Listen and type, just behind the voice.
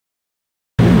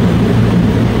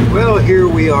here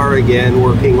we are again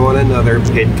working on another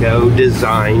Pitco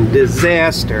design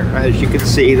disaster. As you can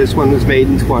see, this one was made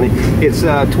in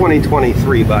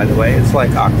 2023, by the way. It's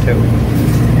like October.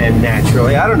 And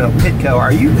naturally, I don't know, Pitco,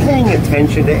 are you paying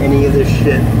attention to any of this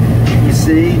shit? You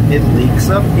see, it leaks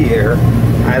up here.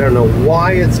 I don't know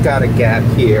why it's got a gap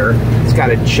here. It's got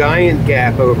a giant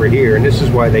gap over here, and this is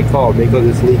why they called me, because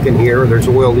it's leaking here. There's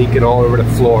oil leaking all over the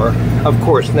floor. Of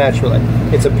course, naturally,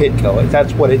 it's a Pitco.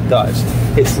 That's what it does.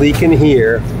 It's leaking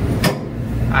here.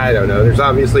 I don't know. There's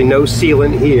obviously no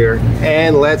sealant here.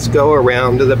 And let's go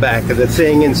around to the back of the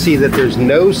thing and see that there's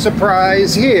no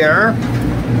surprise here.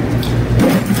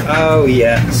 Oh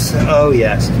yes, oh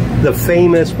yes. The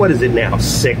famous, what is it now,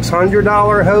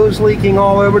 $600 hose leaking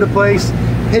all over the place?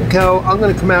 Pitco, I'm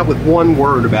going to come out with one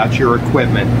word about your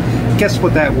equipment. Guess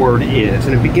what that word is?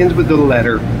 And it begins with the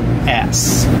letter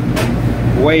S.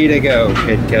 Way to go,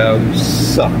 Pitco. You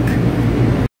suck.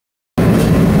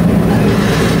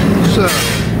 So,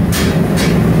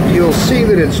 you'll see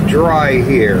that it's dry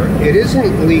here. It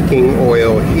isn't leaking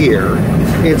oil here.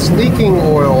 It's leaking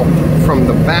oil from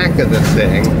the back of the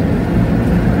thing.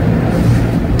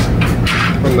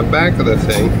 From the back of the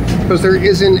thing, because there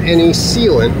isn't any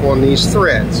sealant on these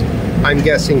threads. I'm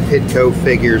guessing Pitco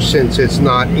figures since it's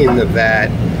not in the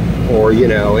vat, or you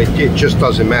know, it just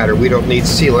doesn't matter. We don't need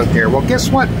sealant there. Well,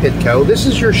 guess what, Pitco? This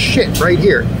is your shit right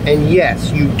here. And yes,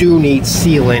 you do need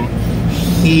sealant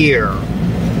here.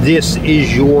 This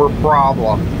is your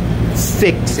problem.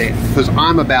 Fix it, because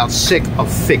I'm about sick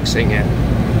of fixing it.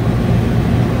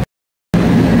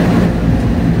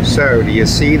 So, do you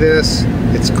see this?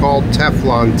 It's called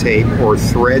Teflon tape or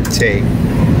thread tape.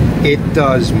 It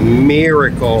does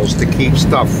miracles to keep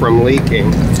stuff from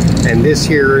leaking. And this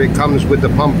here, it comes with the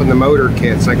pump and the motor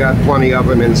kits. I got plenty of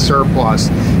them in surplus.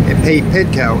 At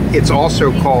Pitco, it's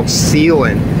also called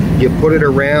sealant. You put it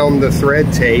around the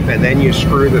thread tape and then you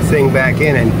screw the thing back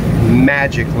in and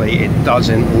magically it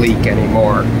doesn't leak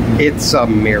anymore. It's a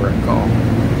miracle.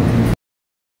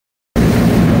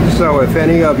 So if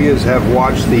any of you have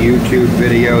watched the YouTube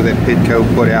video that Pitco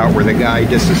put out where the guy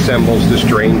disassembles this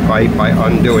drain pipe by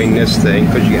undoing this thing,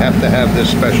 because you have to have this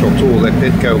special tool that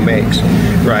Pitco makes,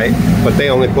 right? But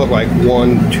they only put like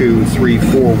 1, 2, 3,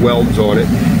 4 welds on it,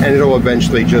 and it'll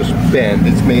eventually just bend.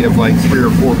 It's made of like 3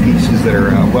 or 4 pieces that are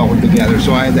welded together.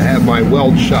 So I had to have my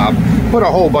weld shop put a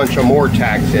whole bunch of more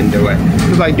tacks into it,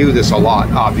 because I do this a lot,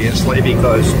 obviously,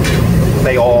 because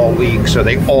they all leak, so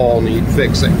they all need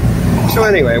fixing. So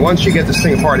anyway, once you get this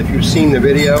thing apart, if you've seen the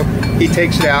video, he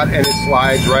takes it out and it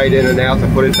slides right in and out to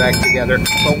put it back together.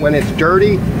 But when it's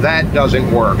dirty, that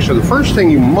doesn't work. So the first thing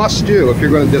you must do if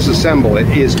you're going to disassemble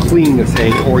it is clean the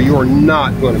thing, or you're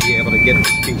not going to be able to get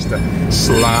this piece to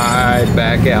slide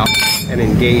back out and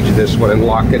engage this one and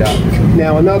lock it up.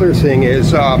 Now another thing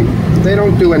is, they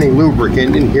don't do any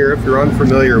lubricant in here. If you're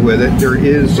unfamiliar with it, there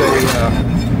is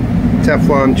a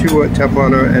Teflon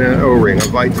and an O-ring, a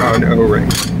Viton O-ring.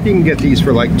 You can get these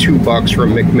for like $2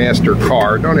 from McMaster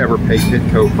Car. Don't ever pay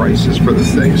Pitco prices for the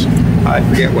things. I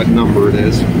forget what number it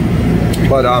is.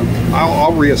 But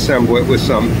I'll reassemble it with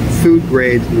some food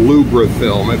grade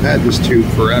Lubrafilm. I've had this tube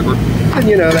forever. And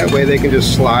you know, that way they can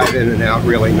just slide in and out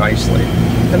really nicely.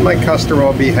 And my customer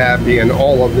will be happy and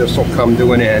all of this will come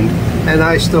to an end. And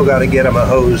I still got to get him a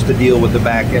hose to deal with the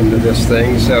back end of this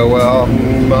thing. So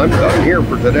I'm done here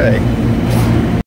for today.